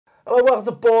Hello, welcome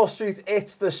to Ball Street.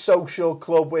 It's the social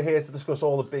club. We're here to discuss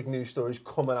all the big news stories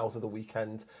coming out of the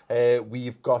weekend.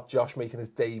 We've got Josh making his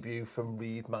debut from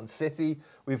Redmen City.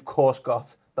 We've, of course,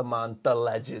 got the man, the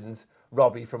legend,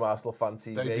 Robbie from Arsenal Fan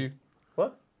TV. Debut.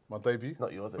 What? My debut.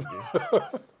 Not your debut.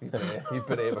 You've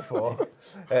been here before.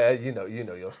 You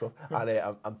know your stuff.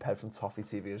 And I'm Ped from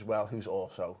ToffeeTV as well, who's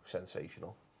also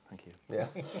sensational. Thank you. Yeah.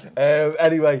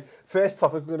 Anyway, first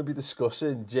topic we're going to be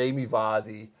discussing, Jamie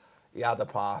Vardy. He had a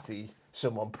party,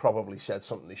 someone probably said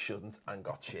something they shouldn't and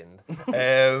got chinned.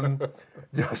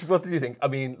 Josh, what do you think? I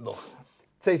mean, look,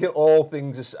 taking all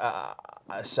things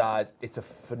aside, it's a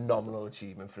phenomenal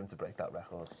achievement for him to break that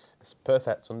record. It's a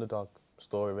perfect underdog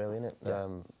story, really, isn't it? Yeah.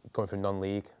 Coming from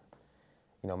non-league,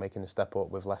 you know, making the step up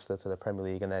with Leicester to the Premier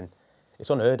League, and then it's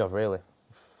unheard of, really,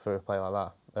 for a player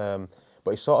like that.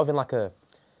 But he's sort of in like a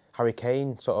Harry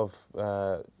Kane sort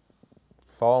of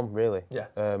form, really. Yeah.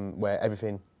 Where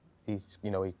everything, he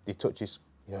touches,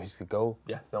 he's the goal.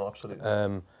 Yeah, no,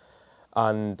 absolutely.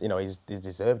 And he's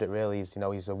deserved it, really. He's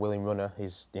a willing runner. He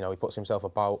puts himself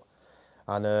about,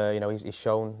 and he's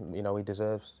shown he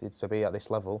deserves to be at this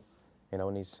level.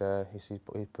 And he's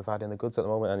providing the goods at the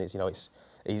moment, and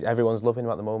he's everyone's loving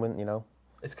him at the moment.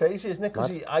 It's crazy, isn't it? Because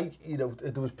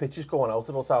there was pictures going out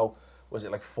about how, was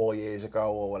it like 4 years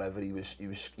ago or whatever, he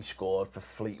scored for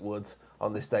Fleetwood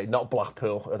on this day, not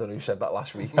Blackpool. I don't know who said that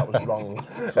last week. That was wrong.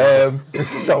 There's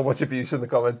so much abuse in the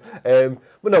comments.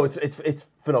 But no, it's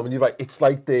phenomenal. You're right. It's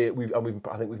like I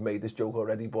think we've made this joke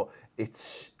already, but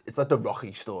it's like the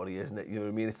Rocky story, isn't it? You know what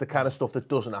I mean? It's the kind of stuff that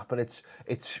doesn't happen. I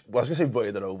was going to say Roy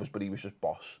of the Rovers, but he was just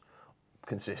boss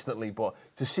consistently, but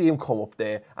to see him come up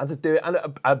there and to do it,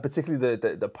 and particularly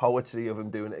the poetry of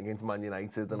him doing it against Man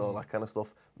United and all that kind of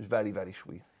stuff was very, very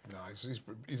sweet. No,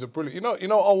 he's a brilliant. You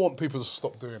know, I want people to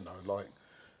stop doing though. Like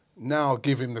now,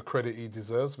 give him the credit he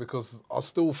deserves, because I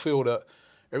still feel that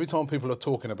every time people are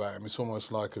talking about him, it's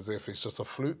almost like as if it's just a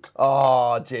fluke.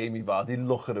 Oh, Jamie Vardy,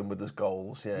 look at him with his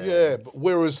goals. Yeah. Yeah, but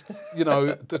whereas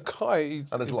the guy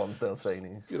and his Lonsdale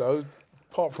training.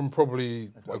 Apart from probably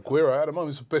Aguero at the moment,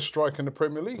 he's the best striker in the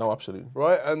Premier League. No, absolutely.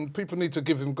 Right? And people need to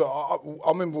give him... I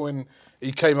remember when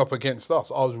he came up against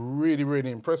us, I was really, really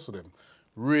impressed with him.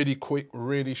 Really quick,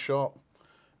 really sharp.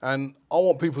 And I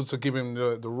want people to give him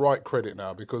the right credit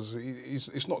now, because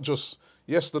it's not just...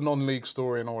 Yes, the non-league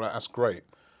story and all that, that's great.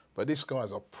 But this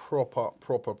guy's a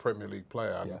proper Premier League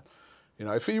player.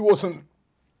 Yeah. If he wasn't...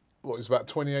 he's about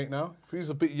 28 now? If he's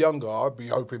a bit younger, I'd be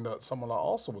hoping that someone like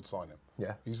Arsenal would sign him.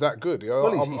 Yeah, he's that good.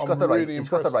 Well, he's got the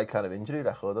right kind of injury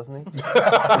record, hasn't he?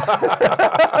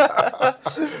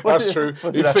 That's true.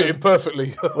 He fit in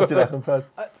perfectly. What do you reckon, Fred?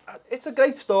 It's a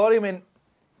great story. I mean,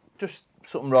 just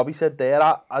something Robbie said there.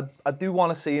 I do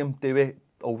want to see him do it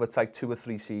over like 2 or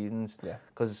 3 seasons. Yeah.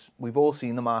 Because we've all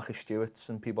seen the Marcus Stewarts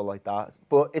and people like that.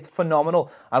 But it's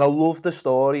phenomenal, and I love the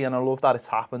story, and I love that it's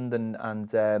happened.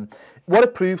 And what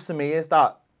it proves to me is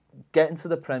that getting to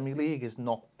the Premier League is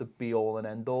not the be-all and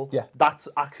end-all. Yeah. That's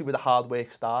actually where the hard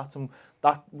work starts. And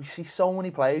that we see so many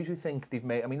players who think they've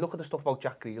made... I mean, look at the stuff about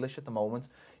Jack Grealish at the moment.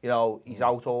 He's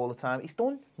out all the time. He's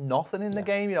done nothing in the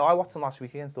game. I watched him last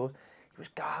week against us. He was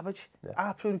garbage. Yeah.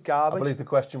 Absolute garbage. I believe the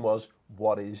question was,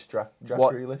 what is Jack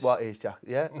Grealish? What is Jack?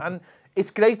 Yeah. And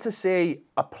it's great to see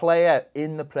a player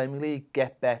in the Premier League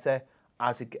get better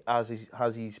as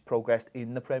he's progressed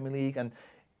in the Premier League. And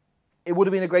it would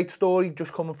have been a great story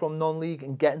just coming from non-league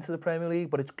and getting to the Premier League,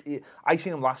 but I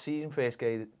seen him last season, first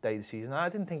day of the season, and I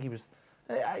didn't think he was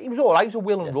all right. He was a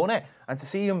willing runner, and to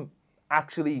see him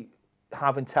actually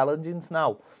have intelligence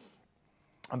now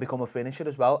and become a finisher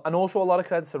as well, and also a lot of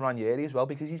credit to Ranieri as well,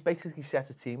 because he's basically set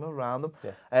a team around him.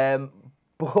 Yeah.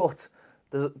 But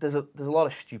there's a lot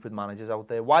of stupid managers out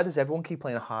there. Why does everyone keep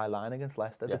playing a high line against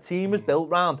Leicester? Yeah. The team is built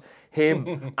around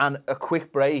him and a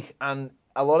quick break, and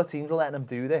a lot of teams are letting him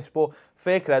do this, but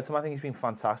fair credit to him. I think he's been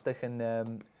fantastic,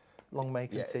 and long may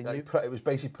continue. It was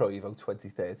basically Pro Evo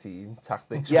 2013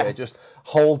 tactics, where just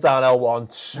hold down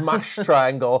L1, smash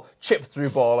triangle, chip through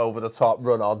ball over the top,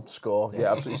 run on, score.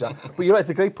 Yeah, absolutely. But you're right, it's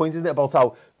a great point, isn't it, about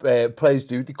how players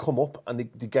they come up and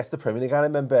they get to the Premier League. I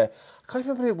can't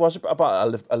remember who it was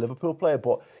about a Liverpool player,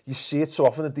 but you see it so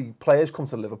often that the players come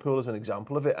to Liverpool as an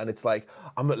example of it, and it's like,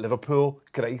 I'm at Liverpool,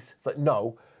 great. It's like,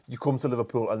 no. You come to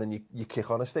Liverpool and then you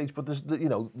kick on a stage, but there's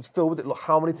it's filled with it. Look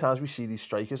how many times we see these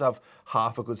strikers have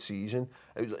half a good season.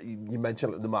 You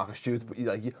mentioned the Marcus Stewarts, but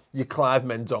your Clive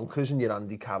Mendonkers and your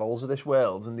Andy Carrolls of this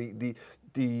world, and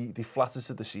the flatters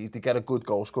to deceive. They get a good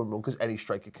goal scoring run because any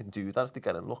striker can do that if they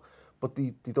get in luck, but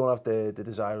they don't have the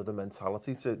desire or the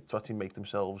mentality to actually make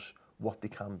themselves what they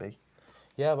can be.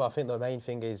 Yeah, but I think the main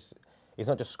thing is he's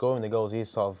not just scoring the goals; he's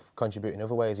sort of contributing in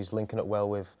other ways. He's linking up well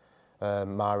with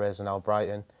Mahrez and now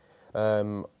Brighton.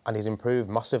 And he's improved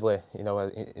massively, you know,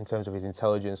 in terms of his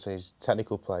intelligence and his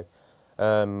technical play.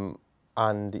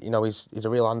 And, you know, he's a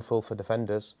real handful for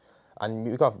defenders. And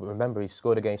you've got to remember, he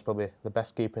scored against probably the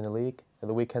best keeper in the league at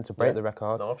the weekend to break the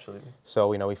record. No, absolutely.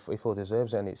 So, you know, he fully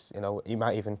deserves it. And it's, you know, he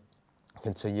might even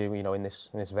continue, you know, in this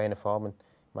vein of form, and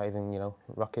might even, you know,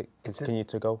 continue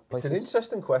to go places. It's an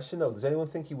interesting question, though. Does anyone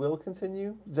think he will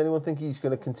continue? Does anyone think he's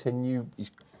going to continue?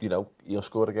 You know, he'll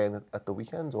score again at the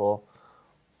weekend, or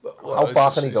how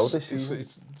far can he go this season?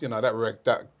 You know,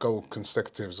 that goal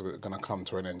consecutive is going to come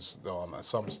to an end at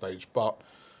some stage, but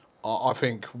I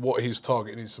think what his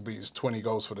target needs to be is 20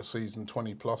 goals for the season,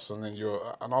 20 plus, and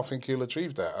I think he'll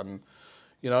achieve that. And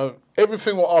you know,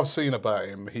 everything what I've seen about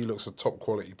him, he looks a top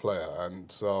quality player,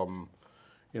 and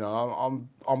you know,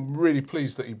 I'm really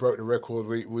pleased that he broke the record.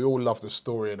 We all love the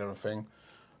story and everything.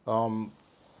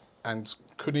 And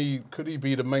could he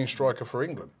be the main striker for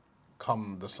England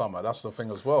come the summer? That's the thing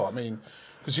as well. I mean,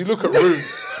 because you look at Rooney.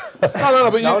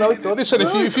 But listen,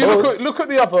 if you look at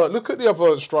the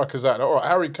other strikers out there. All right,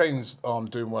 Harry Kane's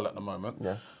doing well at the moment.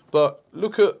 Yeah. But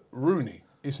look at Rooney.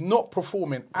 He's not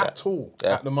performing at all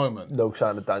at the moment. No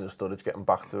sign of Daniel Sturridge getting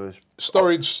back to his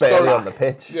Sturridge on the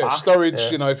pitch. Yeah,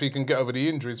 Sturridge. You know, if he can get over the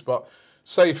injuries, but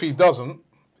say if he doesn't,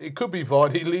 it could be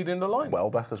Vardy leading the line.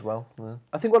 Welbeck as well. Yeah.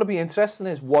 I think what'll be interesting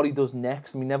is what he does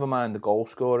next. I mean, never mind the goal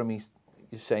scorer. I mean,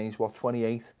 you're saying he's what,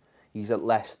 28. He's at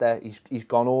Leicester. He's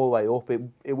gone all the way up.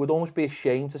 It would almost be a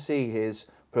shame to see his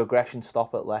progression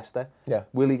stop at Leicester. Yeah.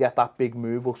 Will he get that big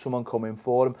move? Will someone come in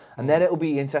for him? And then it'll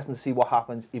be interesting to see what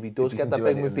happens if he does get that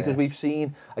big move, because we've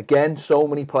seen, again, so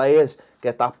many players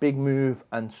get that big move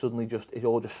and suddenly it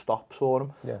all just stops for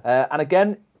him. Yeah. And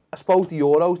again, I suppose the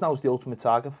Euros now is the ultimate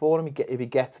target for him. If he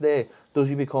gets there, does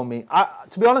he become me?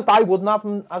 To be honest, I wouldn't have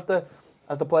him as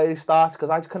the player he starts, because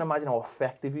I can imagine how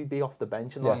effective he'd be off the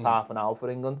bench in the last half an hour for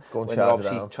England when they're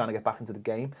obviously trying to get back into the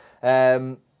game.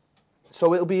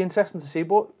 So it'll be interesting to see,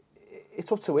 but it's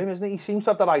up to him, isn't it? He seems to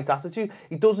have the right attitude.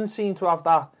 He doesn't seem to have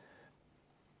that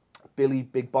Billy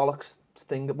Big Bollocks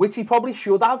thing, which he probably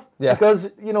should have, because,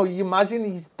 you know, you imagine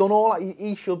he's done all that.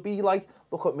 He should be like,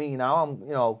 look at me now, I'm,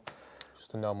 you know...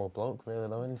 Just a normal bloke, really,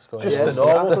 though. Just a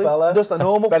normal fella. Just a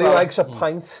normal fella. But he likes a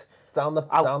pint down the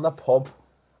pub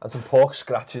and some pork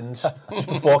scratchings just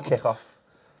before kick-off.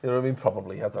 You know what I mean?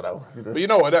 Probably, I don't know. But you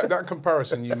know what, that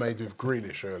comparison you made with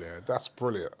Grealish earlier, that's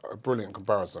brilliant, a brilliant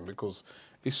comparison, because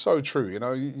it's so true. You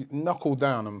know, you knuckle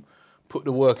down and put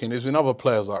the work in. There's been other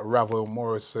players like Ravel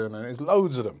Morrison, and there's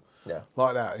loads of them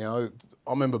like that. You know, I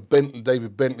remember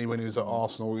David Bentley when he was at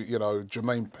Arsenal. You know,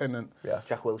 Jermaine Pennant. Yeah,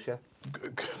 Jack Wilshere.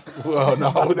 Well, no,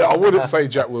 I wouldn't say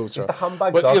Jack Wilshere. Just a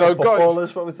handbag job, you know,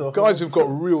 footballers, what we're talking guys who've got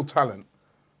real talent.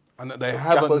 And that they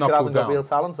haven't knuckled down. Got real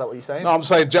talent, is that what you're saying? No, I'm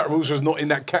saying Jack Wilshere's not in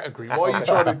that category. Why are you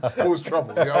trying to cause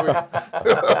trouble? You know what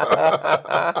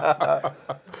I mean?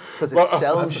 Because it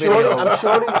sells. I'm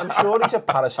sure he's a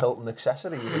Paris Hilton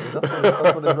accessory, isn't he?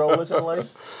 That's what his role is in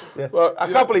life. Yeah. Well,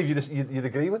 I can't believe you'd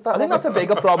agree with that. I think that's a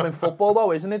bigger problem in football,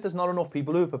 though, isn't it? There's not enough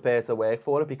people who are prepared to work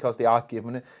for it because they are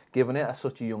given it at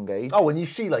such a young age. Oh, when you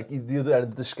see like the other end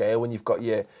of the scale, when you've got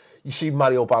you see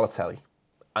Mario Balotelli.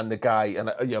 And the guy, and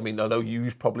I mean, I know you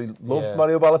probably love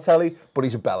Mario Balotelli, but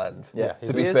he's a bell end. Yeah,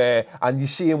 to be fair. And you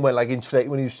see him when he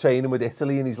was training with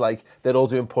Italy, and he's like, they're all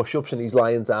doing push-ups, and he's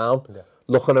lying down,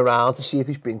 looking around to see if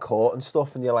he's been caught and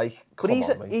stuff. And you're like, come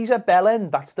on, he's a bell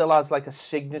end that still has like a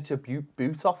signature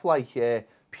boot off like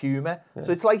Puma. Yeah.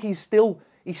 So it's like he's still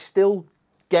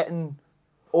getting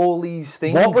all these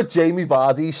things. What would Jamie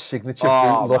Vardy's signature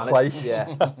boot look like?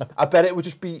 Yeah, I bet it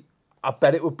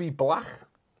would be black.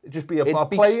 It'd just be a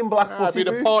plain black footy boot.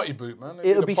 It'd be the party boot, man.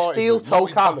 It'll be steel toe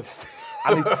caps.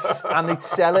 and they'd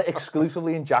sell it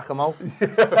exclusively in Giacomo.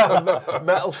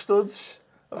 Metal studs.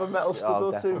 Have a metal stud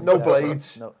or two. No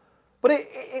blades. No. But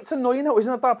it's annoying, though,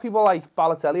 isn't it, that people like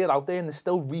Balotelli are out there and they're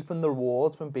still reaping the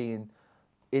rewards from being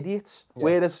idiots. Yeah.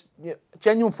 Whereas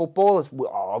genuine footballers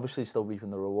are obviously still reaping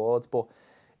the rewards. But,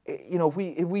 you know,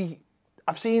 if we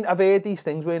I've heard these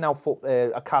things where now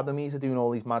academies are doing all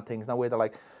these mad things now where they're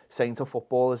like saying to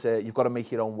footballers, you've got to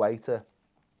make your own way to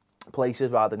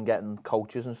places rather than getting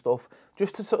coaches and stuff,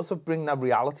 just to sort of bring that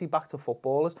reality back to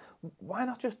footballers. Why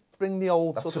not just bring the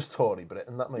old... That's just Tory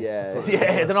Britain, that makes sense.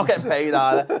 Yeah, they're not getting paid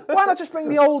either. Why not just bring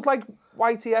the old like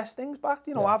YTS things back?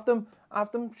 You know, have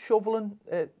them shoveling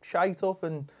shite up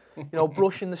and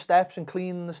brushing the steps and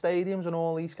cleaning the stadiums and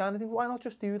all these kind of things. Why not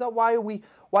just do that? Why are we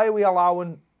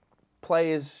allowing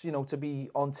players, to be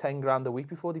on 10 grand a week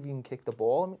before they've even kicked the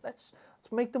ball? I mean, let's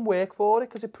make them work for it,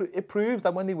 because it proves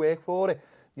that when they work for it,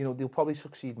 they'll probably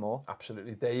succeed more.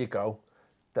 Absolutely. There you go.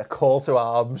 the call to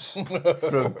arms from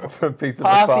Peter Party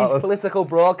McFarlane. political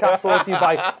broadcast brought to you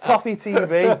by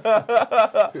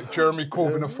ToffeeTV. Jeremy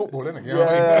Corbyn of football, isn't it? You know what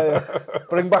I mean? Yeah.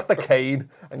 Bring back the cane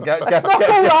and get. Let's not go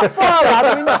that far, lad.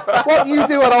 I mean, what you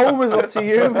do at home is up to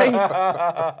you, mate.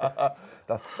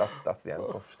 That's the end.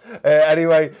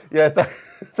 Anyway, yeah,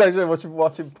 thanks very much for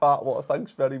watching part one.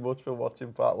 Thanks very much for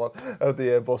watching part one of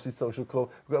the Bossy Social Club.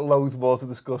 We've got loads more to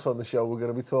discuss on the show. We're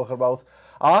going to be talking about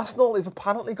Arsenal. They've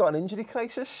apparently got an injury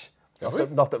crisis.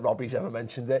 Not that Robbie's ever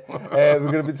mentioned it. We're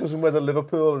going to be discussing whether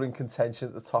Liverpool are in contention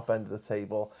at the top end of the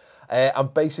table.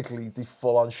 And basically the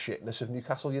full-on shitness of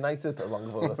Newcastle United,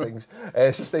 along with other things.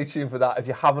 So stay tuned for that. If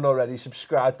you haven't already,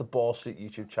 subscribe to the Ball Street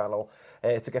YouTube channel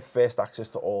to get first access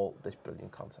to all this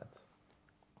brilliant content.